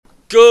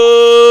Good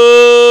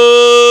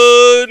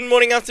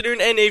morning, afternoon,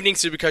 and evening,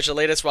 Supercoach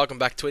Elites. Welcome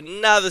back to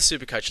another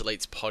Supercoach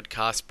Elites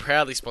podcast,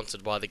 proudly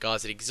sponsored by the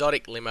guys at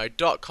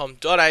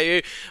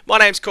exoticlimo.com.au. My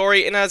name's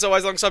Corey, and as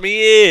always, alongside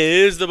me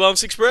is the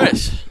Bombs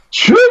Express.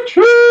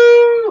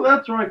 Choo-choo!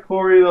 That's right,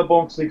 Corey. The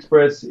Bombs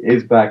Express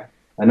is back.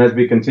 And as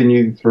we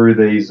continue through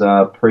these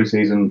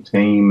pre-season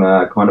team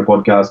kind of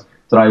podcasts,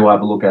 today we'll have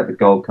a look at the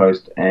Gold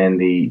Coast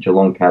and the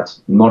Geelong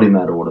Cats. Not in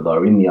that order,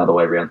 though, in the other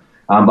way around.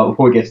 But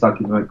before we get stuck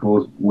into it,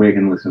 Cause, where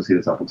can listeners hit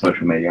us up on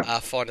social media?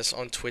 Find us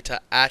on Twitter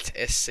at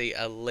SC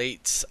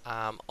Elites,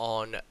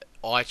 on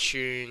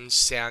iTunes,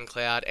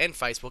 SoundCloud, and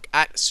Facebook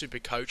at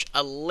Supercoach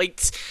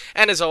Elites.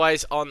 And as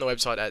always, on the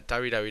website at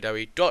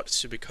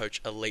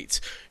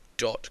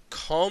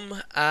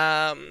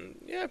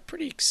www.supercoachelites.com.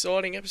 Pretty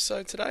exciting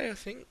episode today, I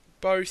think.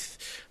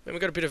 We've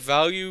got a bit of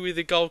value with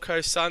the Gold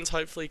Coast Suns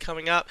hopefully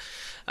coming up.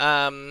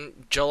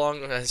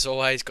 Geelong, as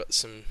always, got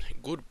some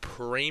good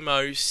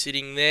primos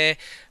sitting there.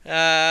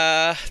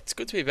 It's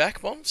good to be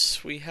back,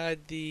 Bombs. We've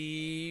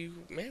been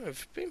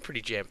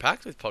pretty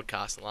jam-packed with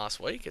podcasting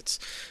last week. It's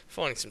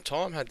finding some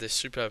time. Had the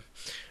Super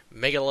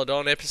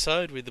Megalodon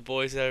episode with the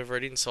boys over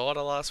at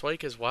Insider last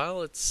week as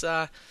well. It's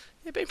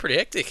been pretty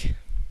hectic.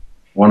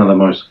 One of the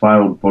most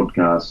failed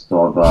podcasts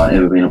I've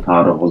ever been a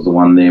part of was the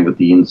one there with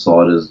the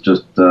insiders. They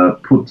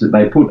put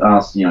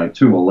us, two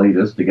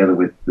elitists together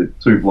with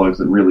two blokes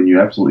that really knew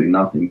absolutely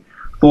nothing.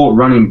 Thought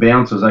running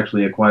bounces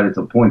actually equated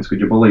to points. Could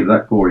you believe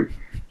that, Corey?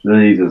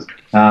 Jesus.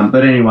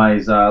 But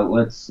anyways,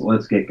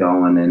 let's get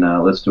going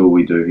and let's do what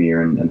we do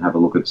here and have a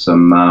look at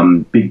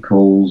some big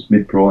calls,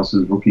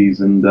 mid-prices, rookies,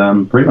 and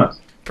primos.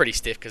 Pretty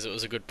stiff because it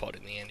was a good pod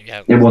in the end.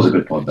 It was a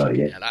good pod though,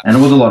 yeah. And it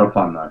was a lot of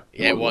fun though.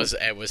 Yeah, it was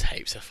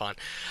heaps of fun.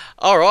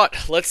 All right,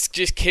 let's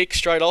just kick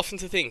straight off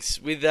into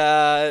things with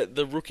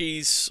the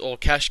rookies or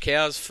cash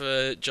cows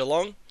for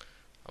Geelong.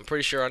 I'm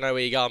pretty sure I know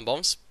where you're going,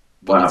 Bombs,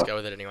 but let's go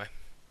with it anyway.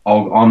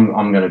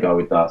 I'm going to go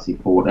with Darcy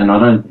Fort, and I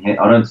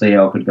don't see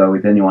how I could go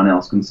with anyone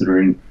else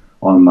considering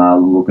I'm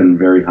looking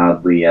very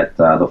hardly at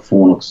the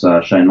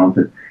Fornooks, Shane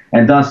Mumford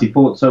and Darcy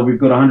Fort. So we've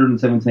got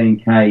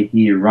 117k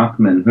here.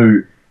 Ruckman,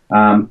 who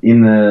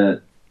in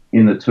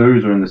the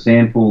twos or in the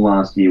Sandful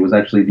last year was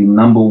actually the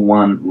number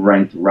one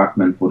ranked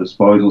ruckman for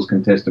disposals,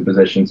 contested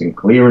possessions, and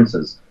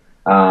clearances.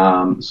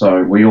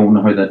 So we all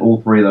know that all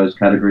three of those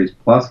categories,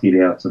 plus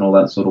hit-outs and all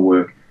that sort of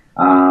work,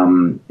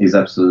 is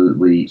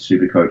absolutely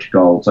Supercoach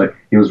gold. So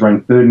he was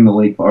ranked third in the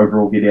league for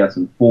overall hit-outs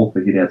and fourth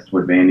for hit-outs to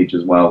advantage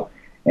as well.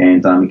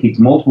 And he kicked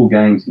multiple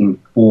games in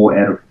 4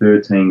 out of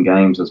 13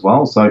 games as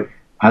well. So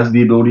has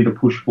the ability to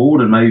push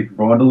forward and maybe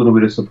provide a little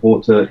bit of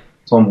support to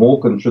Tom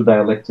Hawkins should they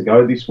elect to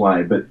go this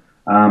way. But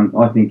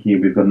I think here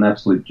we've got an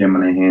absolute gem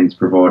in our hands,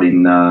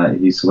 providing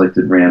he's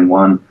selected round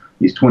 1.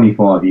 He's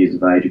 25 years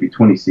of age. He'll be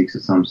 26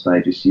 at some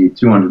stage this year,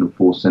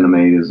 204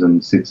 centimetres,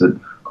 and sits at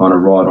kind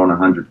of right on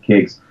 100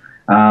 kegs.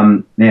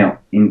 Now,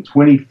 in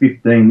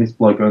 2015, this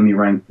bloke only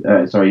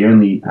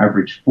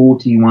averaged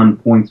 41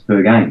 points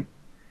per game.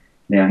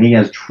 Now, he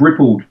has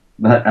tripled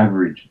that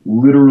average,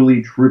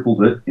 literally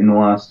tripled it in the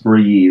last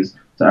 3 years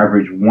to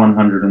average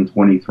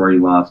 123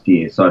 last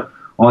year. So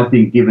I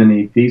think given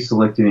if he's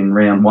selected in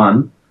round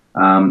 1,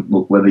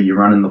 look, whether you're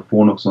running the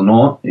Fornooks or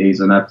not, he's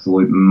an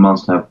absolute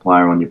must-have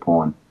player on your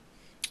pine.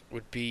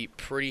 Would be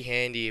pretty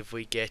handy if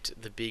we get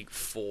the big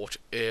Fort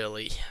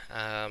early.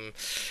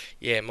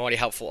 Mighty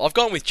helpful. I've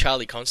gone with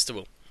Charlie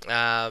Constable.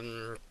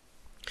 Bit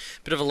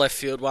of a left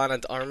field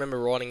one. I remember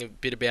writing a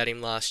bit about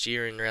him last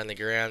year in around the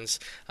grounds.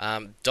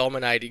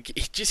 Dominated.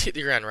 He just hit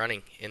the ground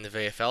running in the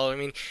VFL. I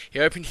mean, he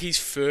opened his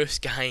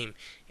first game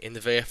in the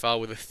VFL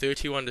with a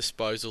 31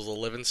 disposals,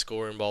 11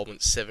 score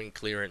involvement, 7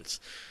 clearance.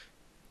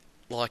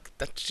 Like,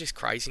 that's just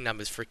crazy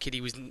numbers for a kid.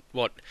 He was,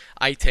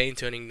 18,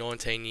 turning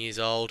 19 years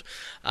old.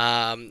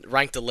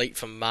 Ranked elite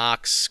for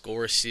marks,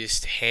 score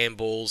assist,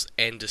 handballs,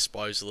 and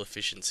disposal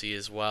efficiency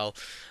as well.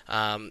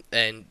 I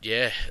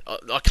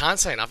can't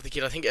say enough of the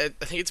kid. I think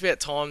it's about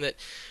time that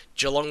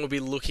Geelong will be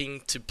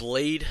looking to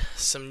bleed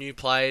some new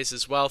players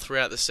as well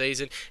throughout the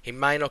season. He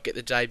may not get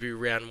the debut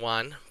round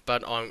 1,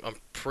 but I'm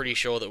pretty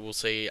sure that we'll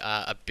see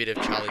a bit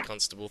of Charlie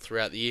Constable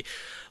throughout the year.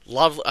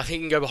 I think he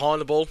can go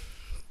behind the ball.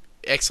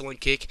 Excellent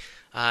kick.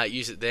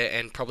 Use it there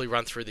and probably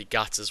run through the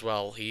guts as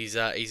well. He's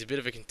a bit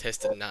of a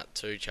contested nut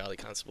too, Charlie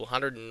Constable.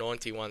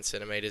 191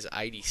 centimetres,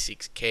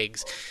 86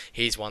 kegs.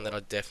 He's one that I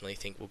definitely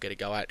think we'll get a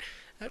go at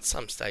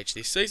some stage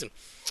this season.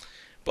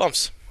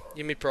 Bombs,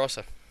 your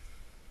mid-pricer.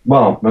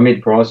 Well, my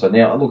mid-pricer.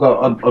 Now, look,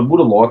 I would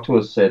have liked to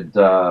have said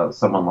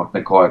someone like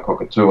Nakia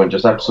Cockatoo and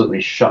just absolutely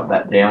shut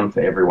that down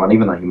for everyone,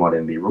 even though he might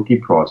even be rookie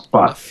price.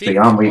 But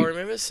I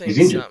remember seeing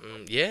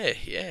something. Yeah.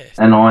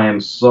 And I am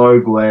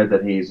so glad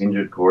that he is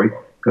injured, Corey,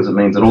 because it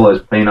means that all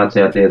those peanuts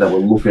out there that were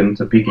looking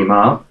to pick him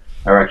up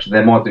are actually,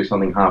 they might do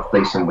something half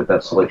decent with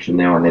that selection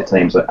now on their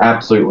team. So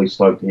absolutely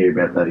stoked to hear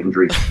about that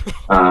injury.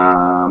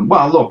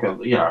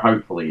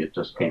 Hopefully it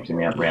just keeps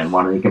him out round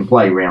 1 and he can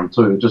play round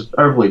 2. It just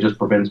hopefully just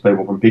prevents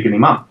people from picking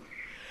him up.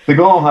 The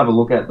guy I'll have a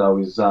look at, though,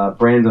 is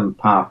Brandon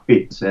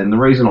Parfitt. And the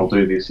reason I'll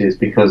do this is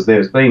because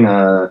there's been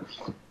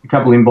a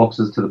couple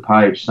inboxes to the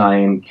page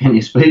saying, "Can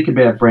you speak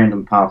about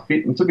Brandon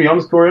Parfitt?" And to be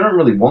honest, Corey, I don't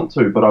really want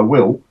to, but I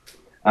will.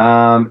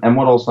 And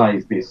what I'll say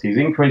is this: he's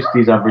increased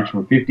his average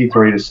from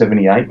 53 to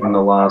 78 in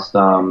the last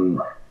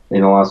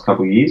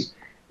couple of years.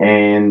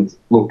 And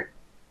look,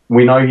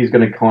 we know he's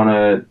going to kind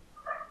of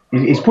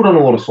he's put on a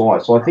lot of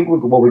size. So I think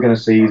what we're going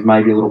to see is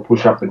maybe a little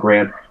push up the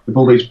ground with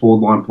all these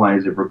forward line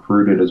players have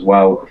recruited as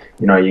well.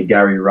 You know, your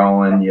Gary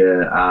Rowan,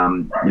 your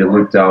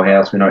Luke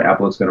Dalhouse. We know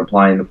Applett's going to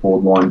play in the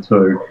forward line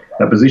too.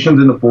 The positions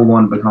in the forward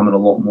line are becoming a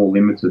lot more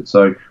limited.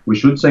 So we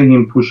should see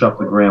him push up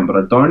the ground, but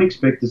I don't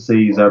expect to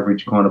see his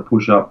average kind of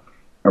push up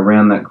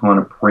around that kind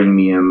of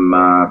premium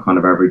kind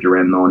of average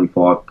around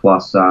 95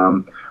 plus.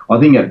 I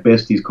think at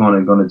best he's kind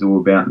of going to do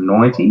about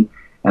 90.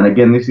 And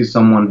again, this is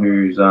someone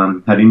who's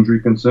had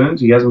injury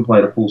concerns. He hasn't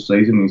played a full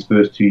season in his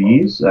first 2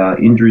 years.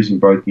 Injuries in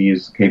both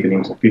years keeping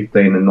him to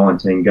 15 and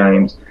 19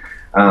 games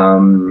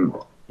in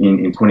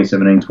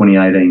 2017,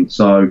 2018.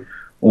 So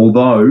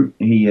although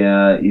he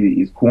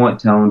is quite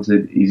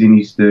talented, he's in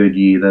his third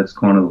year. That's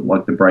kind of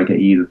like the breakout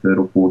year, the third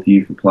or fourth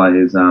year for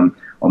players. I'm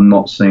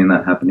not seeing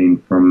that happening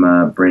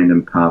from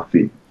Brandon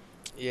Parfitt.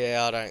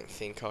 Yeah, I don't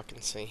think I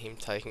can see him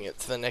taking it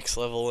to the next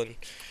level and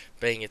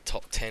being a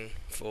top 10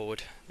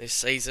 forward this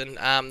season.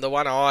 The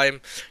one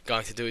I'm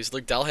going to do is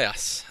Luke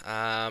Dalhouse.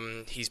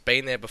 He's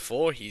been there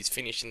before. He's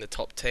finished in the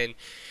top 10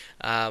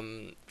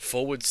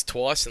 forwards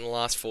twice in the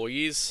last 4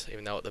 years,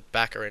 even though at the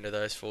backer end of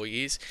those 4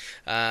 years.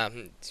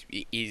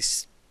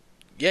 He's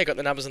got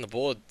the numbers on the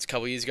board. A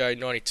couple of years ago,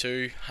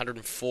 92,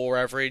 104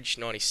 average,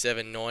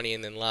 97, 90,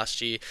 and then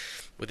last year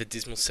with a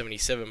dismal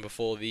 77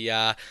 before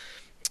the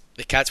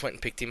Cats went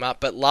and picked him up,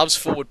 but loves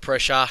forward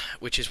pressure,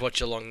 which is what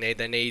Geelong need.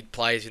 They need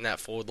players in that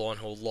forward line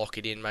who'll lock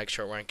it in, make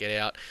sure it won't get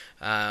out,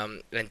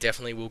 and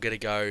definitely will get a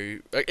go.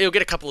 He'll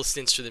get a couple of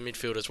stints through the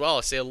midfield as well.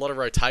 I see a lot of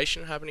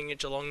rotation happening at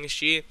Geelong this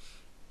year.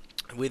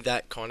 With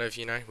that kind of,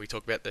 we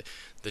talk about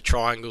the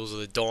triangles or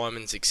the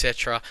diamonds,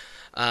 etc.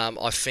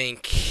 I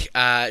think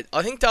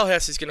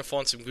Dalhouse is going to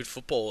find some good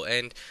football,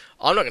 and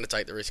I'm not going to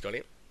take the risk on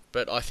him.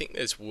 But I think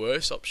there's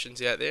worse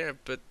options out there.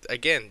 But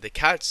again, the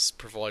Cats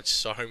provide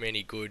so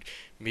many good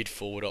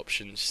mid-forward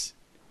options.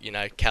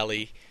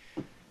 Kelly,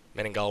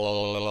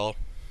 Menengola,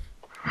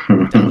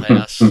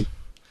 Dalhouse,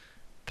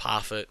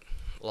 Parfitt.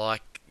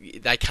 Like,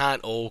 they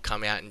can't all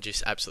come out and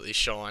just absolutely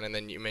shine. And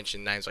then you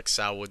mentioned names like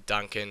Selwood,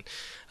 Duncan,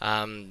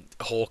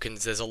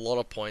 Hawkins. There's a lot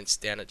of points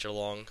down at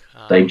Geelong.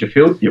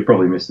 Dangerfield, you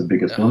probably missed the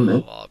biggest one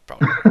there. I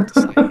probably have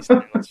to say his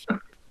name.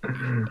 Let's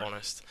be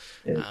honest.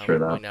 Yeah, true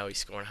that. We know he's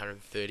scoring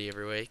 130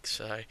 every week,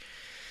 so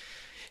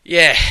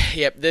yeah.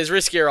 There's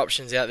riskier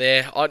options out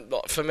there.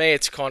 For me,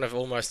 it's kind of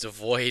almost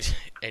avoid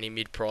any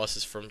mid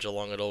prices from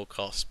Geelong at all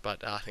costs.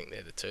 But I think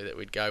they're the two that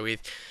we'd go with.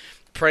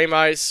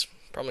 Primos,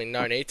 probably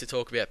no need to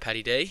talk about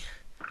Paddy D.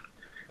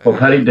 Well,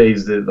 Paddy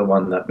D's the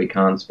one that we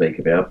can't speak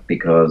about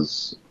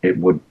because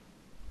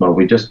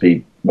we'd just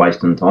be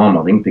wasting time,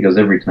 I think, because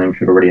every team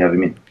should already have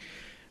him in.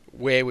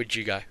 Where would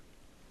you go?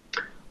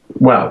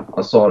 Well,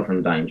 aside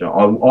from Danger,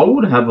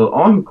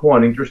 I'm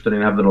quite interested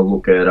in having a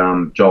look at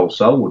Joel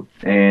Selwood.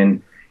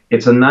 And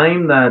it's a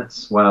name that,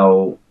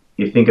 well,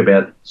 you think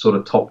about sort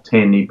of top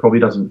 10, he probably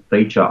doesn't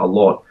feature a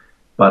lot.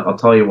 But I'll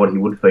tell you what, he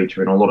would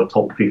feature in a lot of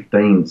top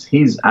 15s.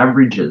 His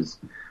averages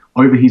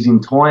over his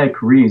entire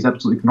career is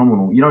absolutely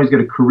phenomenal. He's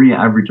got a career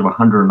average of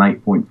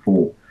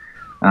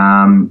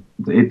 108.4.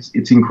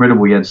 It's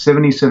incredible. He had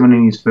 77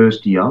 in his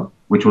first year,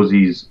 which was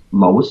his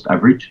lowest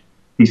average.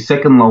 His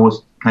second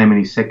lowest came in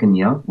his second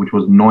year, which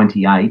was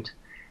 98.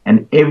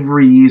 And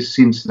every year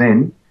since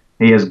then,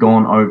 he has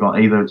gone over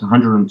either it's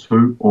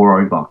 102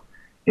 or over.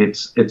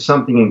 It's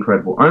something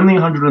incredible. Only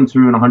 102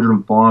 and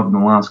 105 in the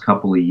last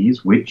couple of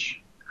years, which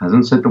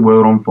hasn't set the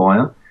world on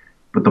fire.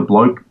 But the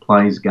bloke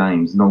plays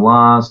games. In the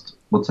last,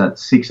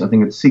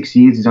 6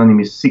 years, he's only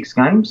missed 6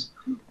 games.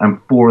 And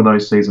 4 of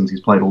those seasons,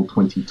 he's played all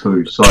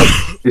 22. So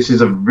this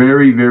is a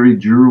very, very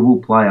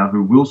durable player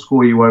who will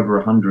score you over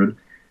 100.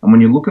 And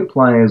when you look at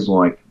players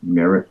like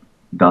Merritt,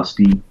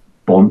 Dusty,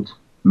 Bont,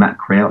 Matt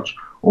Crouch,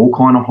 all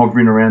kind of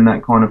hovering around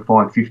that kind of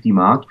 550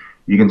 mark,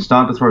 you can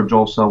start to throw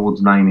Joel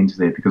Selwood's name into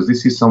there because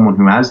this is someone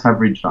who has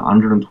averaged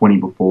 120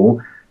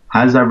 before,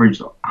 has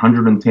averaged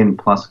 110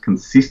 plus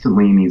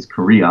consistently in his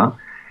career,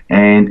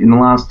 and in the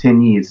last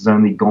 10 years has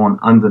only gone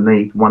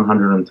underneath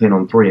 110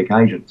 on 3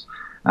 occasions.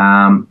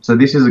 So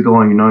this is a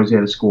guy who knows how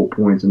to score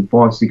points, and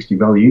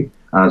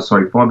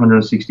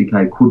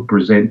 560k could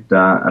present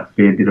a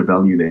fair bit of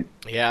value there.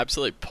 Yeah,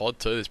 absolute pod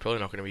too. There's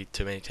probably not going to be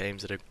too many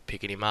teams that are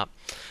picking him up.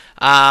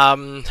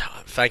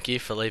 Thank you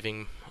for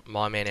leaving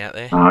my man out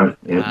there. I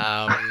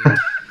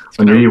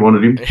knew you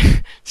wanted him.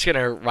 Just going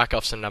to rack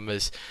off some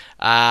numbers.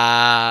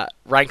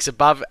 Ranks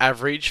above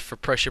average for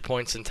pressure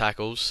points and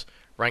tackles.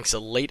 Ranks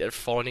elite at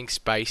finding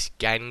space,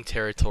 gaining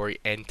territory,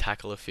 and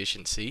tackle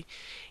efficiency.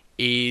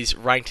 Is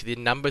ranked the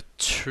number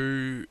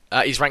 2.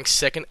 Is ranked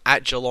second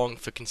at Geelong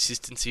for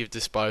consistency of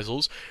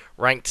disposals.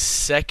 Ranked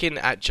second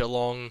at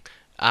Geelong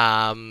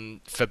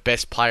for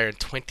best player and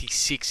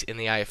 26 in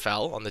the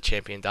AFL on the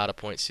Champion Data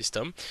Point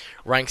system.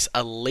 Ranks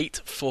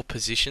elite for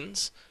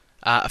positions.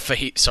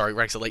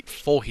 Ranks elite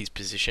for his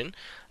position.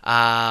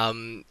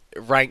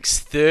 Ranks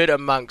third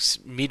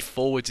amongst mid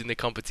forwards in the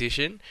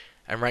competition,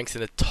 and ranks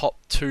in the top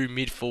 2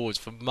 mid forwards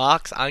for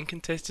marks,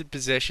 uncontested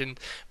possession,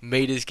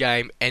 meters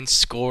game, and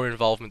score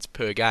involvements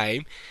per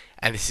game.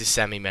 And this is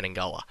Sammy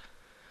Menengola.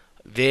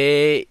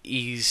 There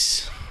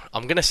is...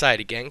 I'm going to say it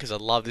again because I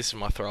love this as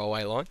my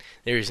throwaway line.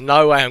 There is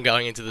no way I'm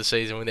going into the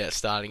season without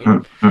starting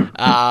him.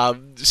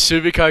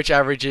 Supercoach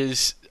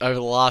averages over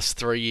the last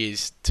 3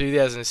 years: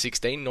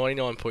 2016,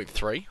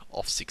 99.3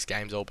 off 6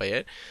 games,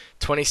 albeit.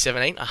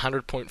 2017,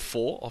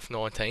 100.4 off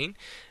 19.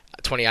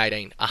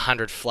 2018,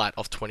 100 flat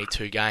off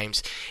 22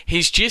 games.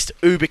 He's just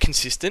uber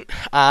consistent.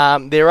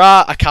 There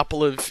are a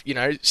couple of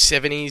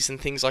 70s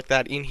and things like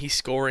that in his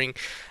scoring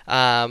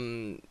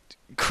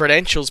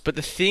credentials, but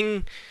the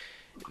thing,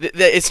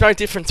 it's no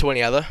different to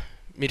any other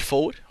mid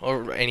forward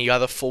or any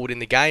other forward in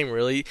the game,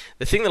 really.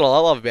 The thing that I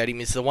love about him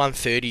is the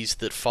 130s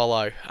that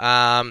follow.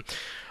 I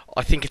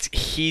think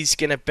he's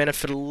going to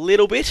benefit a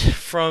little bit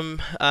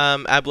from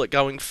Ablett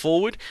going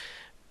forward,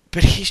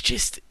 but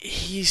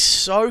he's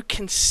so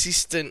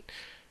consistent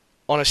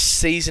on a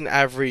season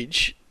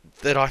average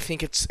that I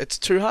think it's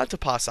too hard to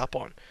pass up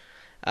on.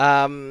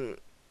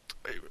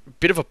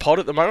 Bit of a pod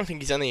at the moment. I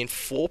think he's only in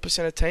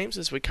 4% of teams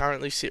as we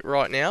currently sit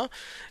right now.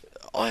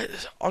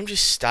 I'm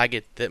just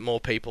staggered that more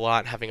people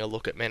aren't having a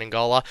look at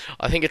Menengola.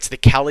 I think it's the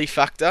Kelly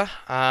factor.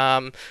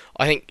 I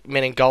think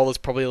Menengola's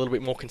probably a little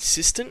bit more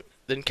consistent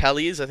than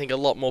Kelly is. I think a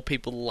lot more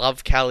people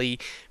love Kelly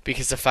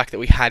because of the fact that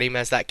we had him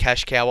as that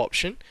cash cow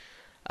option.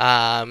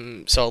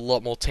 So a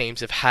lot more teams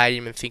have had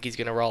him and think he's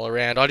going to roll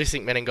around. I just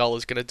think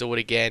Menengola's going to do it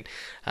again.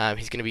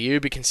 He's going to be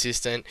uber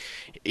consistent.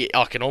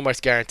 I can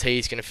almost guarantee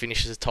he's going to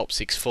finish as a top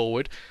 6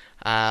 forward.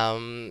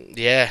 And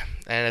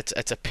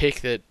it's a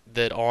pick that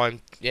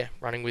I'm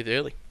running with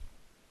early.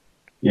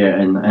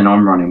 Yeah, and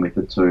I'm running with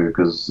it too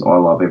because I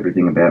love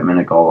everything about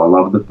Menegola. I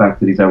love the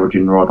fact that he's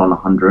averaging right on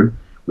 100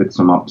 with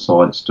some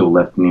upside still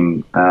left in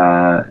him,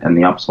 and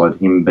the upside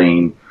him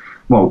being,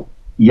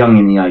 young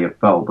in the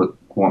AFL, but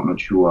quite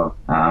mature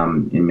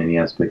in many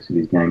aspects of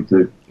his game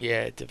too.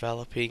 Yeah,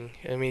 developing.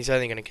 I mean, he's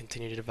only going to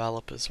continue to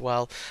develop as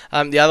well.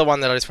 The other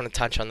one that I just want to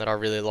touch on that I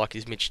really like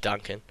is Mitch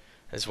Duncan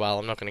as well.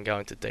 I'm not going to go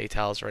into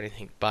details or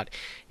anything, but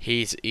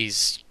he's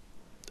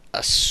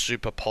a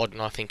super pod,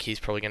 and I think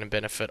he's probably going to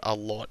benefit a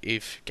lot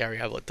if Gary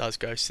Ablett does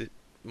go sit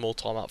more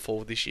time up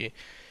forward this year.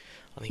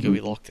 I think he'll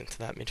be locked into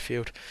that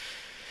midfield.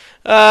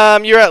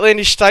 Your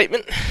outlandish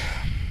statement?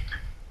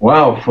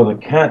 Well, for the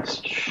Cats,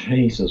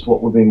 Jesus,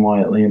 what would be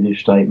my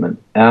outlandish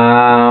statement?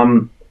 I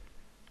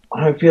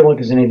don't feel like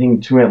there's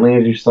anything too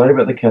outlandish to say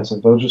about the Cats.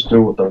 Like, they'll just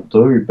do what they'll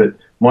do. But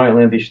my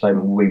outlandish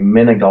statement will be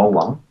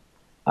Menegola.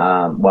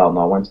 No,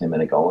 I won't say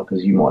Menegola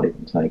because you might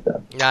even take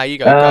that. Nah, you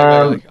go.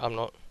 Go. I'm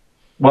not.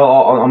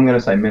 Well, I'm going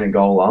to say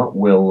Menegola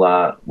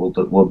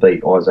will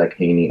beat Isaac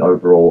Heaney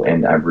overall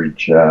and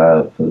average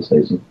for the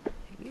season.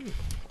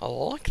 I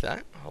like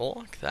that.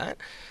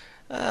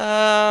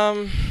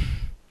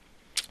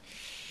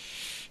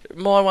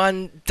 My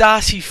one,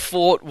 Darcy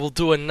Fort will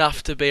do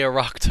enough to be a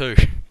ruck too.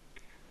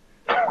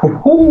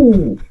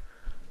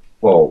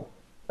 Well,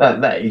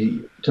 that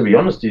is, to be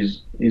honest,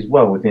 is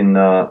well within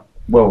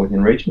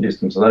reaching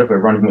distance. So that if we're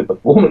running with the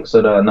Fornix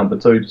at number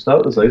 2 to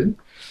start the season.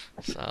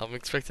 So I'm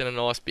expecting a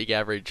nice big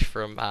average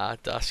from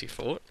Darcy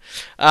Fort.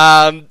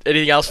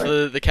 Anything else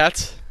for the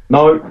Cats?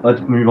 No,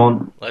 let's move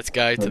on. Let's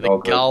go to the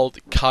Gold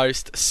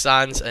Coast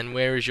Suns, and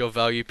where is your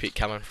value pick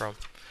coming from?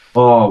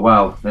 Oh,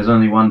 well, there's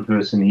only one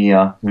person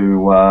here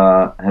who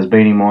has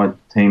been in my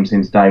team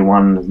since day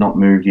one and has not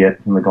moved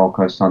yet from the Gold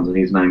Coast Suns, and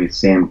his name is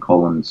Sam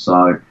Collins.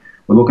 So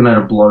we're looking at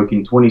a bloke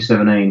in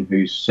 2017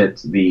 who set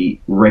the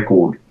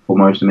record for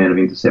most amount of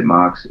intercept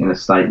marks in a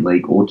state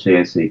league or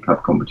TSC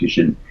Cup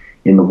competition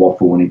in the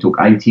Waffle, and he took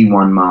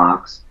 81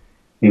 marks.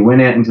 He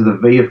went out into the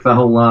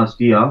VFL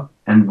last year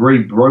and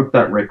broke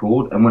that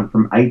record and went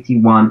from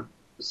 81,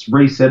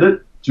 reset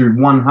it to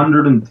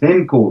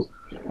 110 calls.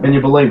 Can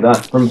you believe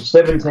that? From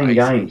 17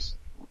 games.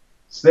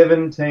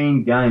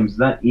 17 games.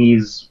 That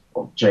is,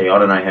 I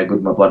don't know how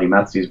good my bloody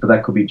maths is, but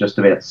that could be just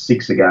about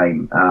 6 a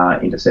game,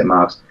 intercept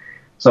marks.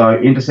 So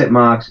intercept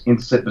marks,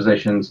 intercept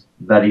possessions,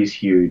 that is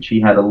huge.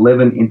 He had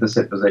 11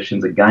 intercept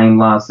possessions a game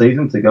last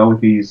season to go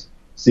with his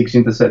 6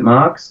 intercept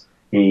marks.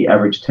 He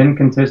averaged 10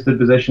 contested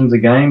possessions a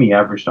game. He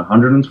averaged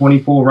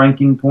 124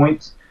 ranking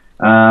points.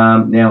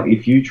 Now,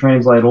 if you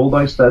translate all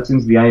those stats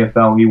into the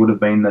AFL, he would have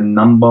been the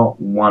number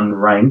 1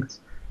 ranked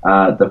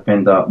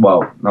defender,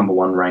 number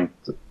 1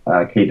 ranked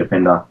key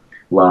defender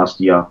last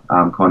year,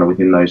 kind of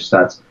within those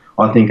stats.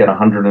 I think at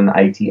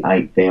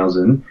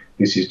 188,000,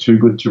 this is too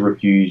good to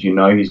refuse. You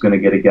know he's going to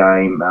get a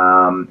game.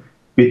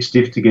 Bit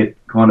stiff to get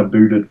kind of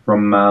booted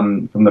from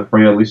the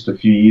Freo list a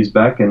few years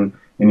back, and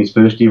in his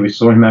first year we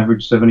saw him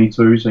average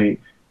 72, so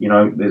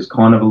there's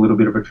kind of a little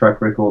bit of a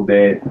track record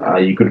there.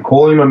 You could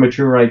call him a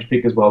mature age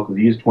pick as well because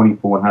he is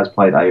 24 and has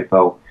played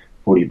AFL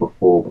footy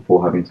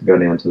before having to go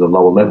down to the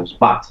lower levels,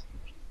 but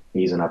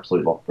he's an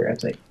absolute lock for our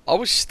team. I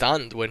was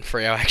stunned when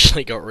Freo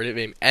actually got rid of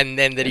him, and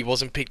then that he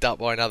wasn't picked up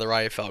by another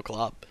AFL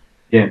club.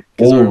 Yeah,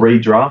 'Cause all I-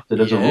 redrafted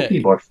as a Yeah. rookie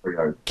by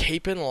Freo.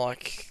 keeping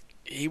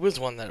he was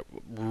one that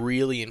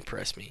really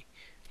impressed me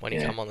when he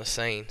Yeah. come on the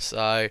scene.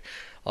 So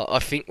I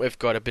think we've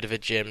got a bit of a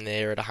gem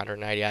there at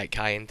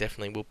 188k and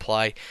definitely will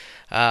play.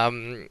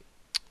 Paul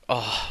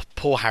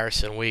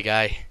Harrison, Wig,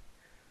 eh?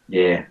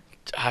 Yeah,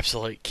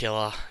 Absolute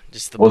killer.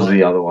 Just the was bloke.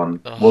 the other one.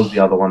 Oh. Was the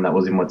other one that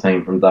was in my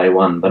team from day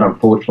one, but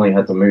unfortunately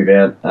had to move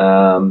out.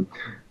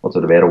 What's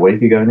it, about a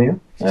week ago now?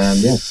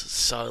 Yeah.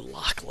 So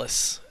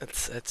luckless.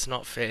 It's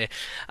not fair.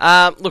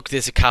 Look,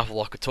 there's a couple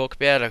I could talk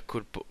about. I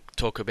could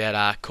talk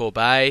about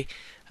Corbet.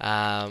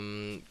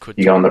 Could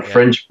You go on the talk about-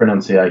 French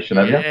pronunciation,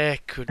 have you? Yeah,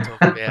 could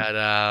talk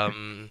about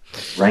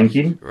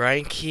Ranking?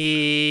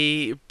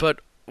 Ranky. But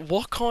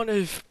what kind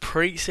of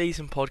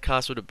pre-season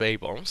podcast would it be,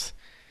 Bombs,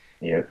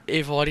 Yeah.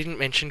 if I didn't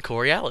mention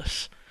Corey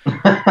Ellis?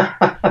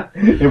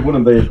 It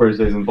wouldn't be a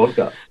pre-season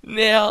podcast.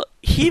 Now,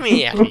 hear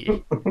me out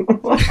here.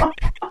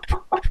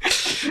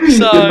 You're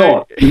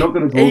not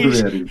going to talk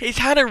about him. He's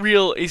had a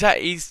real.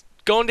 He's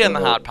gone down the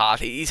hard path.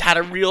 He's had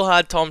a real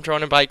hard time trying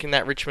to break in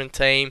that Richmond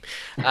team.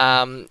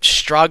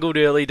 Struggled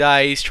early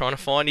days trying to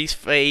find his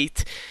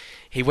feet.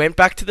 He went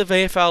back to the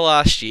VFL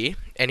last year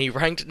and he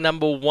ranked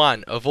number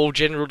 1 of all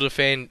general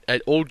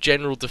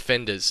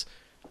defenders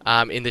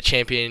in the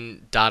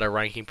champion data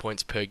ranking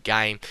points per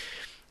game.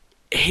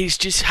 He's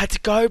just had to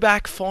go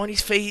back, find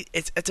his feet.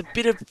 It's a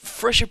bit of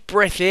fresher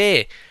breath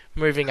air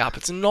moving up.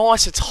 It's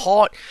nice. It's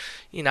hot.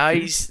 You know,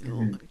 he's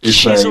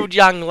chiseled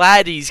young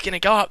lad. He's going to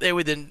go up there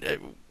with a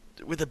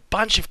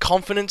bunch of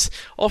confidence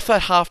off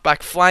that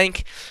halfback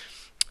flank.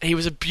 He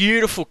was a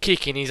beautiful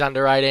kick in his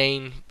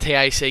under-18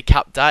 TAC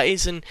Cup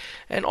days, and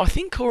I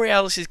think Corey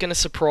Ellis is going to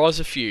surprise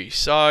a few.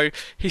 So,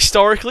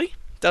 historically,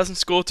 doesn't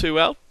score too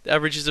well.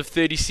 Averages of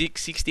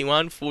 36,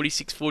 61,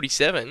 46,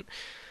 47.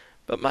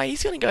 But, mate,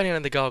 he's going to go down to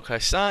the Gold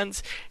Coast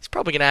Suns. He's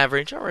probably going to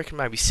average, I reckon,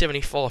 maybe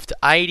 75 to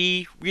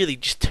 80. Really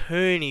just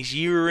turn his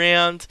year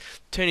around,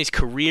 turn his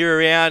career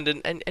around,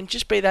 and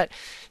just be that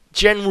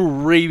general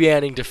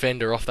rebounding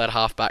defender off that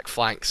halfback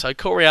flank. So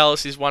Corey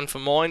Ellis is one for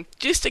mine,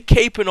 just to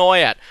keep an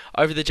eye out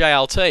over the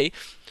JLT.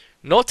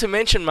 Not to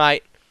mention,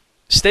 mate,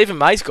 Stephen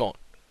May's gone.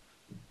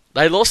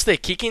 They lost their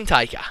kick-in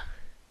taker.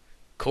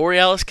 Corey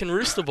Ellis can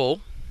roost the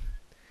ball.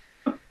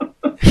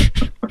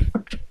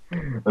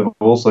 They've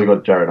also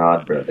got Jared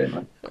Hardbrow there,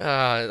 mate.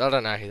 I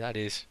don't know who that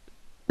is.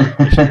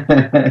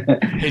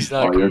 He's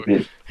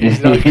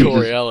He's no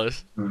Corey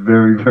Ellis.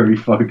 Very, very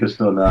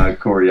focused on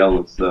Corey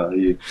Ellis.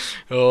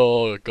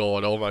 Oh,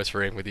 God, almost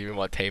ran with him in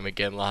my team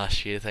again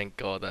last year. Thank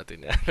God that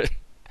didn't happen.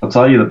 I'll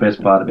tell you the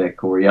best part about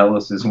Corey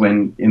Ellis is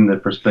when in the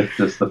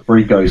prospectus the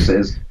Freako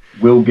says,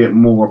 "Will get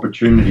more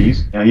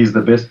opportunities. Now he's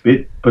the best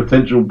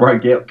potential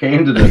breakout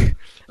candidate."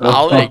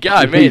 Oh, there you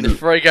go. Me and the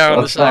Freako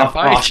on the same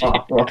page.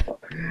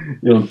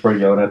 You're and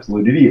Freako an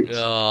absolute idiot.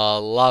 Oh,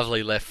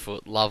 lovely left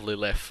foot.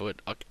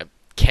 I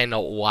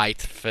cannot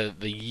wait for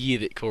the year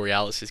that Corey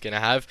Ellis is going to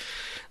have.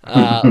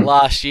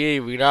 Last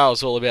year, we know it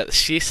was all about the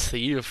sis. The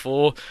year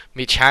before,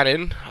 Mitch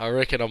Hannon. I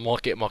reckon I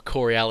might get my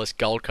Corey Ellis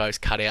Gold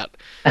Coast cut out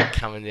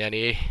coming down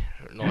here.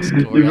 Nice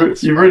Corey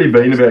Ellis. You've really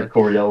been about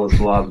Corey Ellis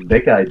the last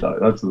decade, though.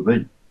 That's the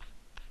thing.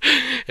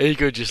 He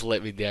could just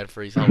let me down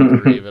for his whole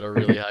career, but I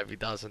really hope he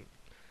doesn't.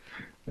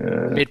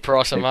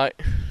 Mid-pricer, mate.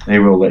 He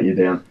will let you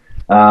down.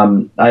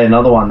 Hey,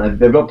 another one.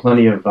 They've got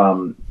plenty of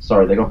rookies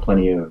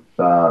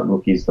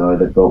though.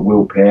 They've got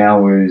Will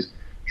Powell, who's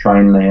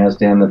training the house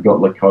down. They've got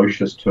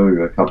Lukosius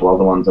too. A couple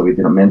other ones that we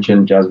didn't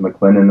mention. Jazz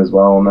McLennan as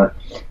well on that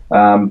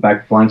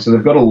back flank. So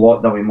they've got a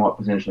lot that we might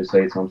potentially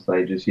see at some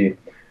stages here.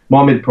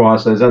 My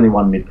mid-price, there's only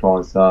one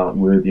mid-price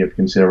worthy of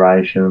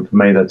consideration. For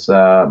me, that's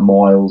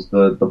Miles,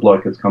 the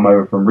bloke that's come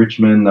over from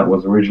Richmond that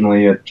was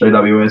originally at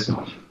GWS.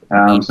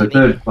 So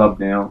third club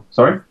now.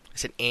 Sorry?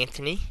 Is it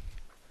Anthony?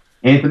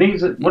 Anthony?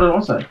 What did I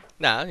say?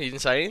 No, you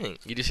didn't say anything.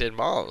 You just said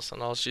Miles,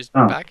 and I was just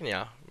Oh. backing you.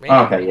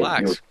 Man, Okay,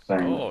 relax. yeah,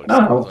 you were saying. Oh,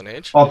 No, it's on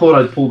edge. I thought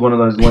I'd pulled one of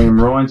those Liam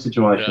Ryan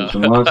situations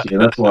from last year.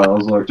 That's why I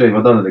was like, gee,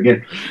 I've done it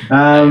again.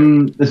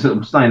 I'm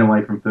staying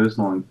away from first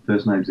names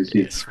this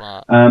year. Yeah,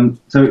 smart.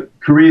 So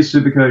career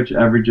Supercoach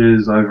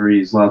averages over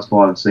his last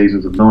 5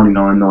 seasons of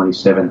 99,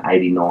 97,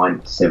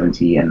 89,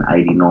 70 and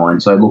 89.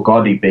 So look,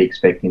 I'd be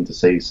expecting to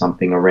see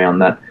something around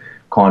that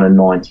kind of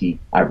 90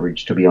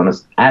 average, to be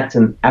honest, at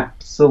an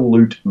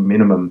absolute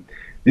minimum.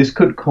 This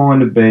could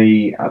kind of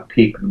be a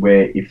pick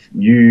where if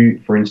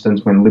you, for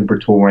instance, when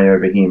Liberatore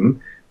over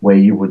him, where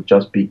you would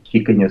just be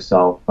kicking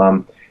yourself.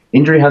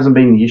 Injury hasn't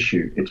been the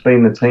issue. It's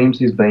been the teams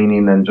he's been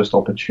in and just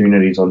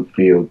opportunities on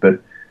field. But,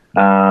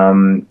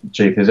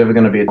 if there's ever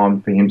going to be a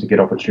time for him to get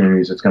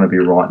opportunities, it's going to be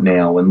right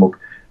now. And look,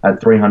 at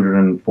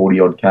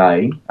 340-odd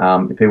K,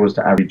 if he was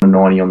to average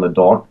 90 on the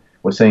dot,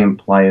 we're seeing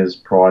players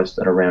priced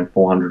at around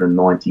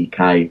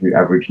 490K who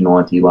averaged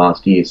 90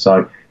 last year.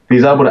 So if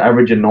he's able to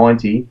average a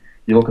 90,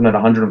 you're looking at a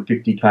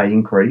 150K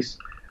increase.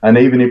 And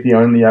even if he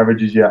only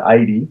averages your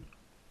 80,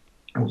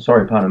 you're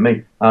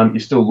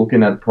still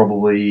looking at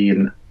probably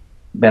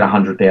about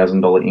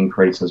 $100,000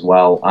 increase as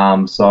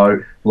well.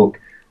 So look,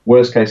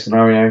 worst case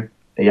scenario,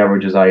 he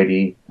averages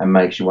 80 and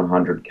makes you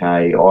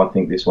 100k. I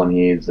think this one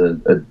here is a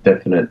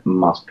definite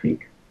must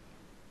pick.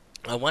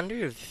 I wonder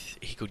if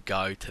he could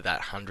go to that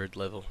 100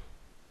 level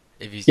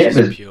if he's Yeah,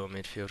 just a pure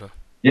midfielder.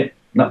 Yeah,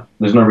 no,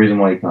 there's no reason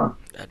why he can't.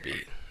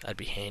 That'd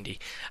be handy.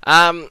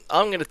 I'm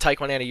going to take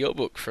one out of your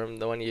book from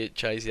the one you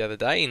chose the other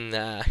day in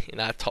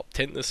our top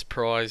 10, the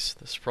surprise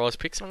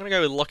picks. I'm going to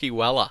go with Lockie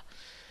Weller.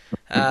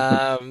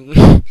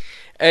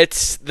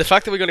 It's the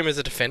fact that we got him as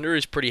a defender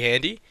is pretty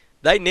handy.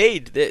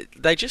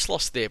 They just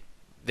lost their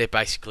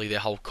basically their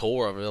whole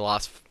core over the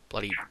last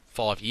bloody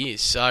 5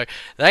 years. So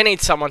they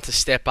need someone to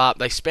step up.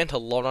 They spent a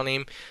lot on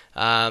him.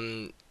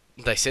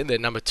 They sent their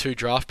number 2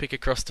 draft pick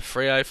across to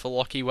Freo for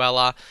Lockie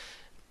Weller.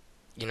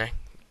 You know,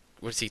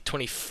 what is he,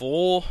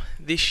 24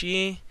 this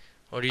year?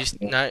 Or he's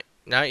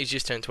he's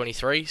just turned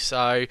 23.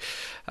 So,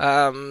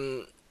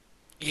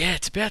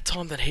 it's about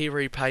time that he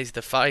repays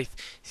the faith.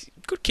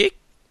 Good kick.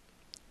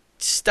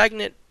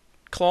 Stagnant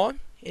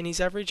climb in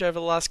his average over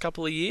the last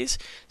couple of years.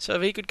 So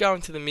if he could go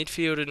into the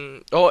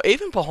midfield or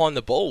even behind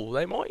the ball,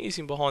 they might use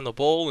him behind the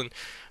ball, and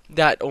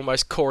that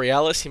almost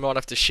Coriolis, he might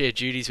have to share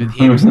duties with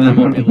him, so that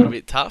might be a little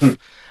bit tough.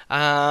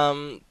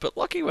 But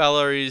Lockie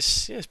Weller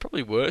is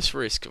probably worse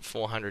risk at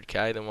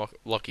 400k than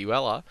Lockie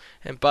Weller.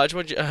 And Budge,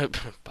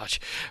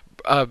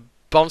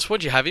 Bombs,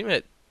 what'd you have him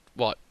at?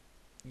 What,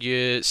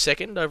 your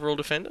second overall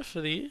defender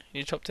for the year?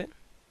 Your top 10?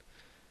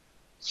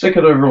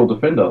 Second overall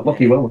defender,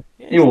 Lockie Weller.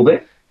 Yeah, You all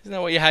there? Isn't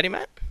that what you had him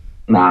at?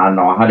 No,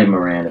 I had him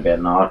around about.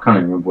 No, I can't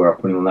even remember where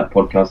I put him on that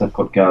podcast. That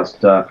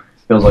podcast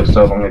feels like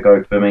so long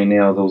ago for me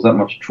now. There was that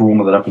much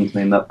trauma that happened to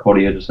me in that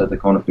potty. I just had to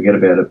kind of forget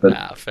about it.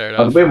 But fair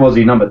enough. Where was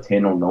he? Number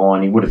 10 or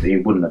 9? He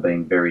wouldn't have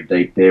been very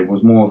deep there. It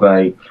was more of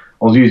I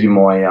was using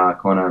my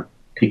kind of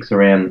picks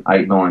around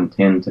 8, 9,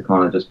 10 to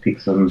kind of just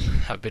pick some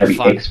maybe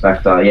X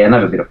factor. Yeah, and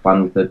have a bit of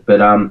fun with it.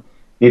 But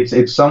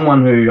it's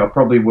someone who I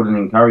probably wouldn't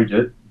encourage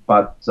it.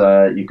 But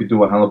you could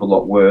do a hell of a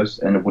lot worse,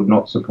 and it would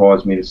not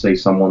surprise me to see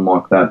someone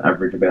like that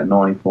average about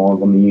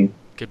 95 on the year.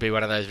 Could be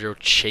one of those real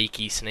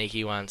cheeky,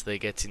 sneaky ones that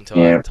gets into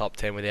our top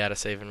 10 without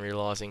us even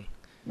realising.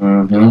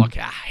 Mm-hmm. Like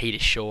Heater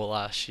Shaw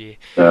last year.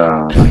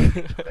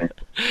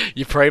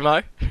 Your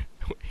primo?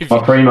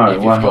 My primo.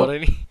 If you've got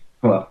any.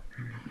 Well,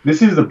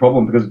 this is the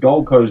problem because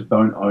Gold Coast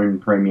don't own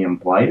premium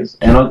players.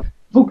 And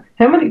look,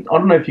 how many? I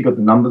don't know if you got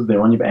the numbers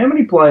there on you, but how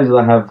many players do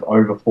they have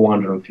over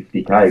 450k?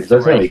 Because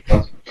that's only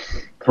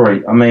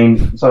 3. I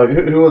mean, so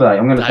who are they?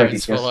 I'm going to take a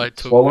guess.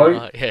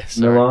 Swallow,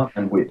 Miller,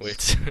 and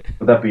Witts.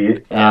 Would that be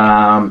it?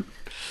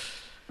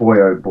 Boy,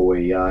 oh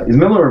boy. Is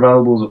Miller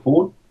available as a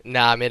forward?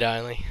 Nah, mid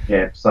only.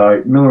 Yeah,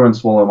 so Miller and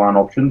Swallow aren't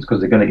options because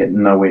they're going to get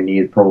nowhere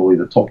near probably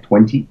the top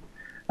 20.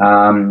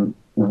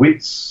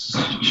 Witts,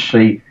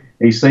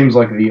 he seems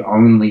like the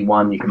only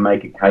one you can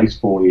make a case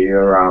for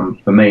here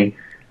for me.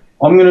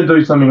 I'm going to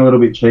do something a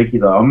little bit cheeky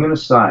though. I'm going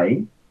to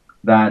say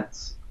that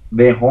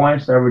their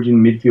highest averaging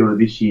midfielder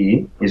this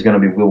year is going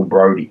to be Will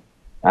Brodie.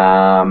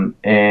 And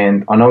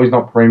I know he's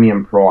not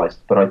premium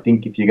priced, but I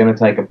think if you're going to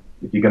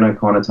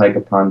kind of take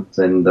a punt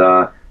and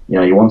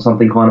you want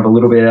something kind of a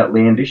little bit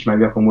outlandish,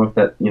 maybe I can work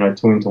that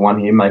 2 into 1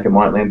 here, make a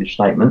my outlandish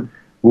statement.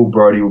 Will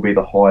Brodie will be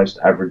the highest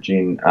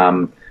averaging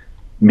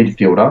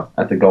midfielder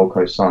at the Gold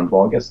Coast Suns.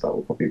 Well, I guess that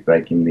will probably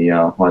make him the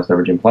highest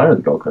averaging player at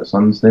the Gold Coast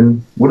Suns,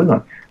 then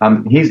wouldn't I?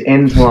 His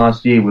end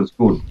last year was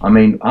good. I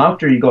mean,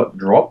 after he got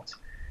dropped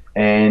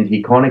and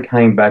he kind of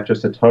came back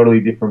just a totally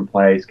different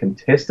player, his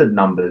contested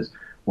numbers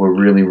were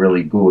really,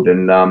 really good.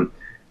 And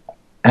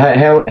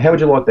how would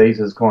you like these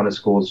as kind of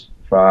scores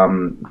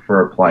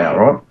for a player,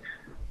 right?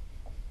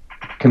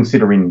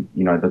 Considering,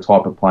 the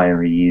type of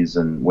player he is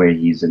and where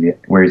he's at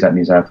in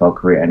his AFL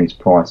career and his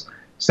price.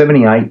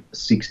 78,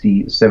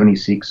 60,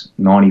 76,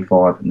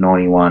 95,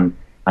 91,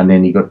 and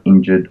then he got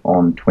injured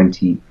on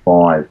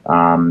 25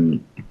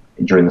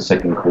 during the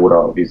second quarter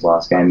of his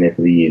last game there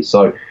for the year.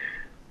 So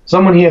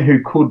someone here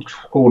who could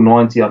score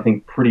 90, I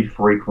think, pretty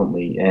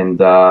frequently and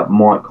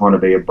might kind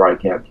of be a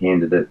breakout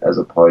candidate as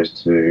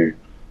opposed to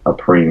a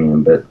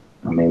premium. But,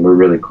 I mean, we're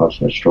really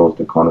clutching at straws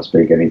to kind of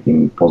speak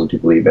anything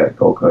positively about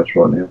Gold Coast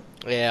right now.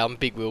 Yeah, I'm a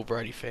big Will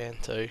Brodie fan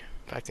too.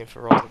 Backed him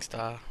for Rising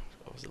Star.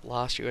 What was it,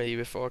 last year or the year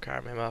before? I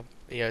can't remember.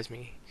 He owes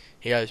me.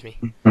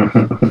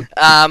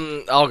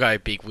 I'll go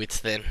big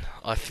Witts then.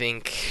 I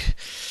think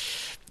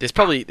there's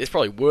probably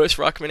worse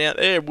ruckmen out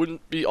there.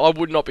 I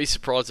would not be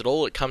surprised at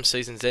all. At come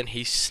season's end,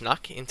 he's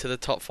snuck into the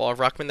top 5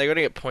 ruckmen. They're going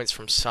to get points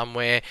from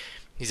somewhere.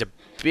 He's a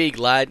big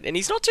lad, and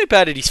he's not too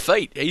bad at his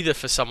feet either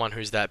for someone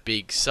who's that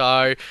big.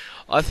 So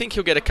I think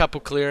he'll get a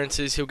couple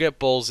clearances. He'll get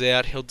balls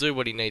out. He'll do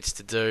what he needs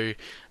to do.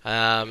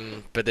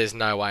 But there's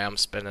no way I'm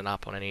spending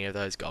up on any of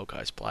those Gold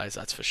Coast players.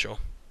 That's for sure.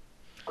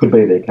 Could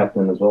be their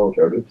captain as well,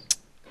 Joe.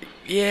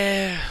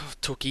 Yeah,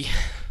 Tookie.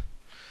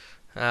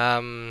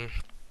 But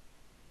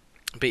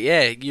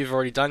yeah, you've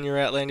already done your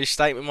outlandish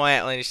statement. My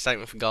outlandish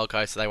statement for Gold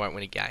Coast, they won't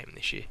win a game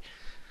this year.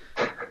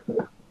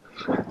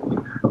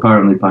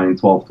 currently paying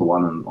 12 to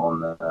 1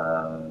 on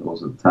what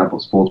was it, Tab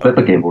or Sports Bet.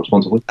 But gamble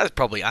responsibly. That's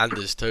probably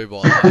unders too,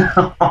 by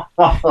the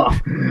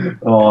way.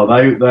 Oh,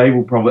 they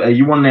will probably.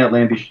 You want an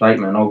outlandish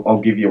statement?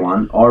 I'll give you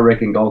one. I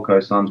reckon Gold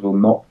Coast Suns will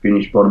not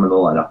finish bottom of the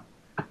ladder.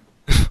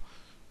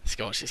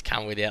 Scotch just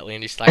come with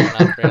outlandish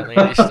statement after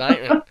outlandish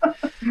statement.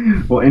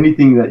 Well,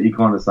 anything that you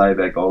kind of say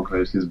about Gold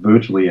Coast is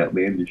virtually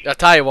outlandish. I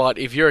tell you what,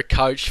 if you're a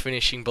coach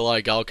finishing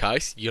below Gold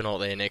Coast, you're not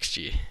there next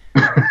year.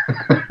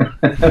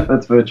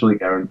 That's virtually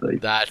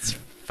guaranteed. That's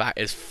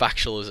as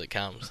factual as it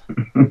comes.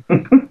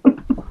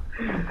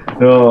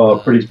 Oh,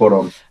 pretty spot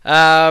on.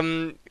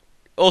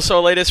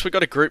 Also, Elitas, we've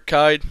got a group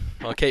code.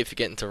 I keep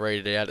forgetting to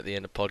read it out at the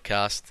end of the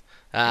podcast.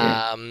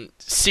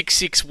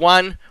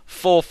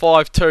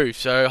 661452.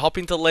 So hop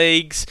into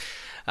leagues,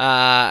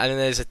 and then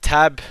there's a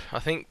tab. I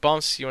think,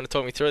 Bombs, you want to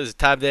talk me through it? There's a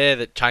tab there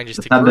that changes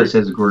to tab group. that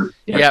says group.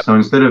 Yeah. Yep. So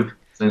instead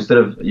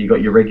of you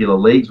got your regular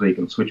leagues where you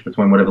can switch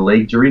between whatever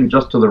leagues you're in,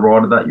 just to the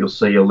right of that you'll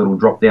see a little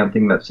drop down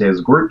thing that says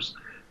groups.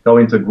 Go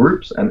into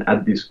groups and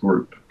add this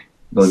group,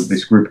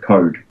 this group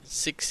code.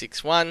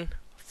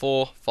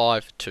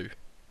 661452.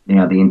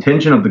 Now, the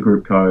intention of the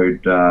group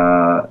code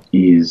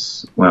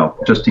is, well,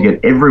 just to get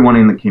everyone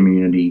in the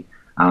community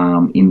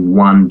in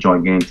one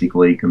gigantic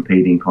league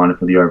competing kind of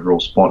for the overall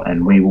spot,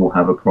 and we will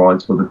have a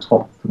prize for the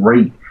top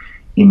 3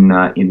 in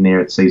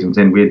there at season's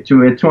end. We had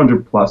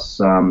 200 plus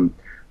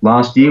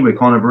last year. We're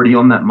kind of already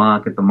on that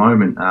mark at the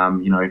moment,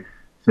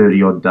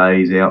 30 odd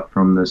days out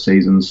from the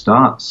season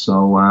starts.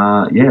 So,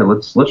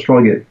 let's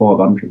try to get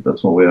 500.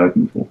 That's what we're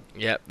hoping for.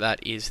 Yep,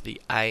 that is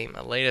the aim,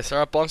 Elitas. All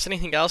right, Bombs,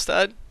 anything else to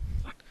add?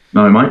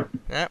 No, mate.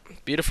 Yeah,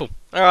 beautiful.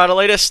 All right,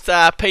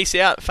 Elitas, peace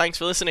out. Thanks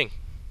for listening.